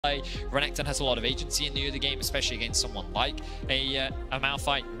Renekton has a lot of agency in the early game, especially against someone like a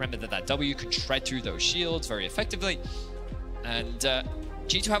Malphite. Remember that W can shred through those shields very effectively. And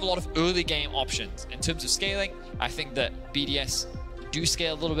G2 have a lot of early game options. In terms of scaling, I think that BDS do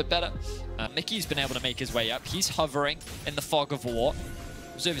scale a little bit better. Mickey's been able to make his way up. He's hovering in the fog of war.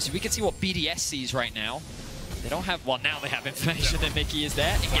 Observers, we can see what BDS sees right now. They don't have, well, now they have information that Mickey is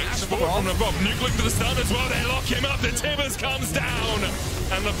there. Flash forward from LeBron. Nuke looking for the stun as well. They lock him up. The Timbers comes down.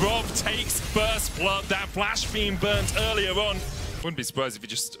 And LeBron takes first blood. That flash beam burnt earlier on. Wouldn't be surprised if he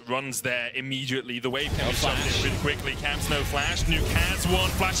just runs there immediately. The wave can be shoved in pretty quickly. Camps no flash. Nuke has one.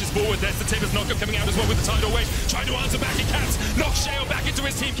 Flashes forward. There's the Timbers knockup coming out as well with the tidal wave. Trying to answer back in Camps. Knocks Sheo back into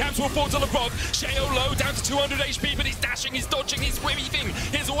his team. Camps will fall to LeBron. Sheo low down to 200 HP, but he's dashing, he's dodging, he's weaving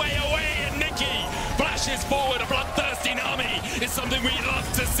his way away. And Nicky flashes forward. A bloodthirsty Nami is something we love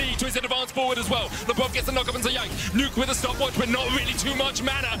to see. To his advance forward as well. LeBron gets the knockup into Yike. Nuke with a stopwatch, but not really too much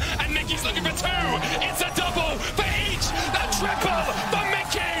mana. And Nicky's looking for two. It's a double for each. The triple for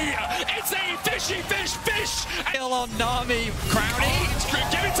Mickey. It's a fishy fish. Kill on Nami. Crowny.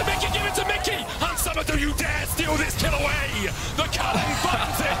 Give it to Mickey. Give it to Mickey. Hansama, do you dare steal this kill away? The Culling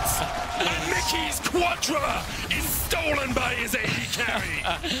finds it. And Mickey's Quadra is stolen by his AD carry.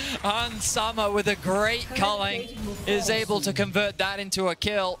 Hansama with a great culling is able to convert that into a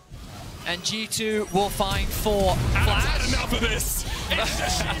kill. And G2 will find 4 flash. Had enough of this. It's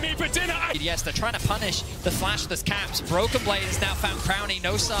sashimi for dinner. BDS, they're trying to punish the flashless Caps. Broken Blade has now found Crowny.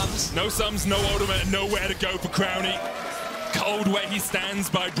 No sums. No sums, no ultimate, nowhere to go for Crowny. Cold where he stands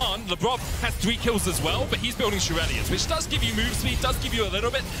by Bron. LeBron has 3 kills as well, but he's building Shurelians, which does give you move speed, does give you a little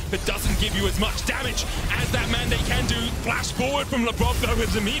bit, but doesn't give you as much damage as that Mandate can do. Flash forward from LeBron, though,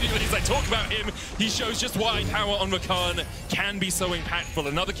 as immediately as I talk about him, he shows just why power on Rakan can be so impactful.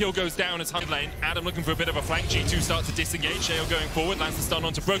 Another kill goes down as Hunt lane. Adam looking for a bit of a flank. G2 starts to disengage. Sheo going forward, lands the stun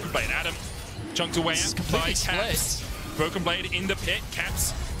onto Broken Blade. Adam chunked away by Caps. Broken Blade in the pit.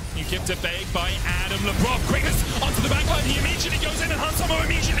 Caps. You give to beg by Adam. LeBron, quickness onto the backline. He immediately goes in and Hansama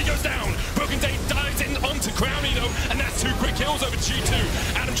immediately goes down. Broken Day dives in onto Crowny though, and that's 2 quick kills over G2.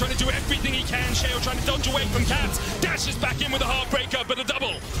 Adam trying to do everything he can. Sheo trying to dodge away from Caps. Dashes back in with a Heartbreaker, but a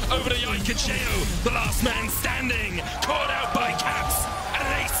double over to Yike and Sheo. The last man standing. Caught out by Caps. And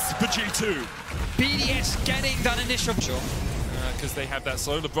an ace for G2. BDS getting that initial. Because they have that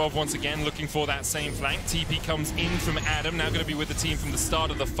slow. LeBron once again looking for that same flank. TP comes in from Adam, now going to be with the team from the start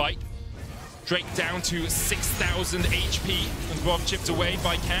of the fight. Drake down to 6,000 HP. LeBron chipped away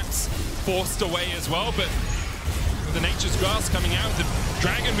by Caps, forced away as well, but with the Nature's Grasp coming out, the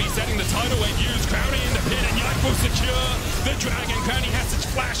Dragon resetting the tidal wave used. Crowny in the pit, and Yike will secure the Dragon. Crowny has to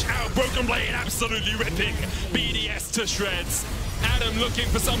flash out. Broken Blade absolutely ripping BDS to shreds. Adam looking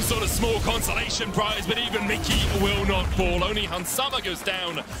for some sort of small consolation prize, but even Mickey will not fall. Only Hansama goes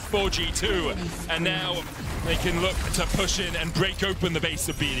down for G2. And now they can look to push in and break open the base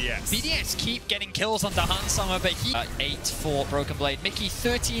of BDS. BDS keep getting kills onto Hansama, but he 8 for Broken Blade. Mickey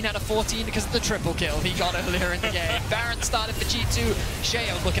 13 out of 14 because of the triple kill he got earlier in the game. Baron started for G2.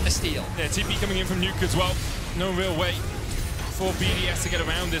 Sheo looking to steal. Yeah, TP coming in from Nuke as well. No real way for BDS to get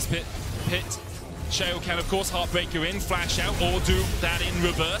around this pit. Sheo can, of course, Heartbreaker in, flash out, or do that in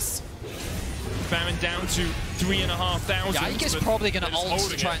reverse. Baron down to 3,500. Yike is probably going to ult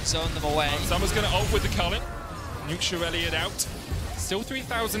to try and zone them away. Someone's going to ult with the Culling. Nuke Shurelian out. Still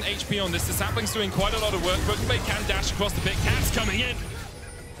 3,000 HP on this. The Sapling's doing quite a lot of work. Broken Blade can dash across the pit. Caps coming in.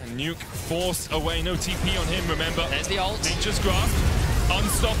 And Nuke forced away. No TP on him, remember. There's the ult. Nature's Grasp.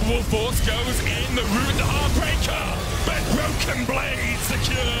 Unstoppable force goes in. The root, the Heartbreaker. But Broken Blade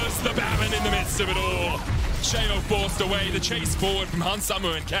secures the Baron in the midst of it all. Sheo forced away. The chase forward from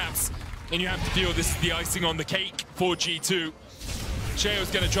Hansama and Caps. And you have to feel this is the icing on the cake for G2. Sheo's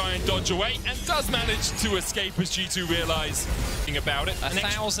going to try and dodge away and does manage to escape as G2 realize about it.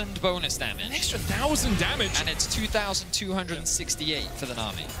 1,000 bonus damage. An extra 1,000 damage. And it's 2,268 for the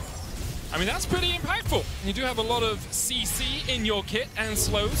Nami. I mean, that's pretty impactful. You do have a lot of CC in your kit and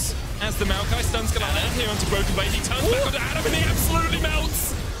slows as the Maokai stun's going to land here onto Broken Blade. He turns back onto Adam and he absolutely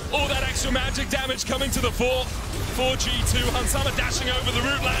melts. All that extra magic damage coming to the fore for G2. Hansama dashing over the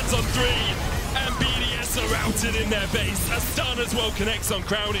root, lands on 3. And BDS are routed in their base. A stun as well connects on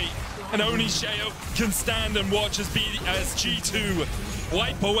Crowny. And only Sheo can stand and watch as G2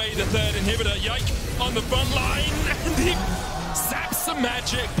 wipe away the 3rd inhibitor. Yike on the front line. And he zaps some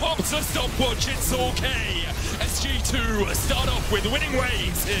magic, pops a stopwatch, it's okay. As G2 start off with winning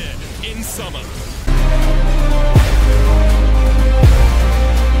waves here in summer.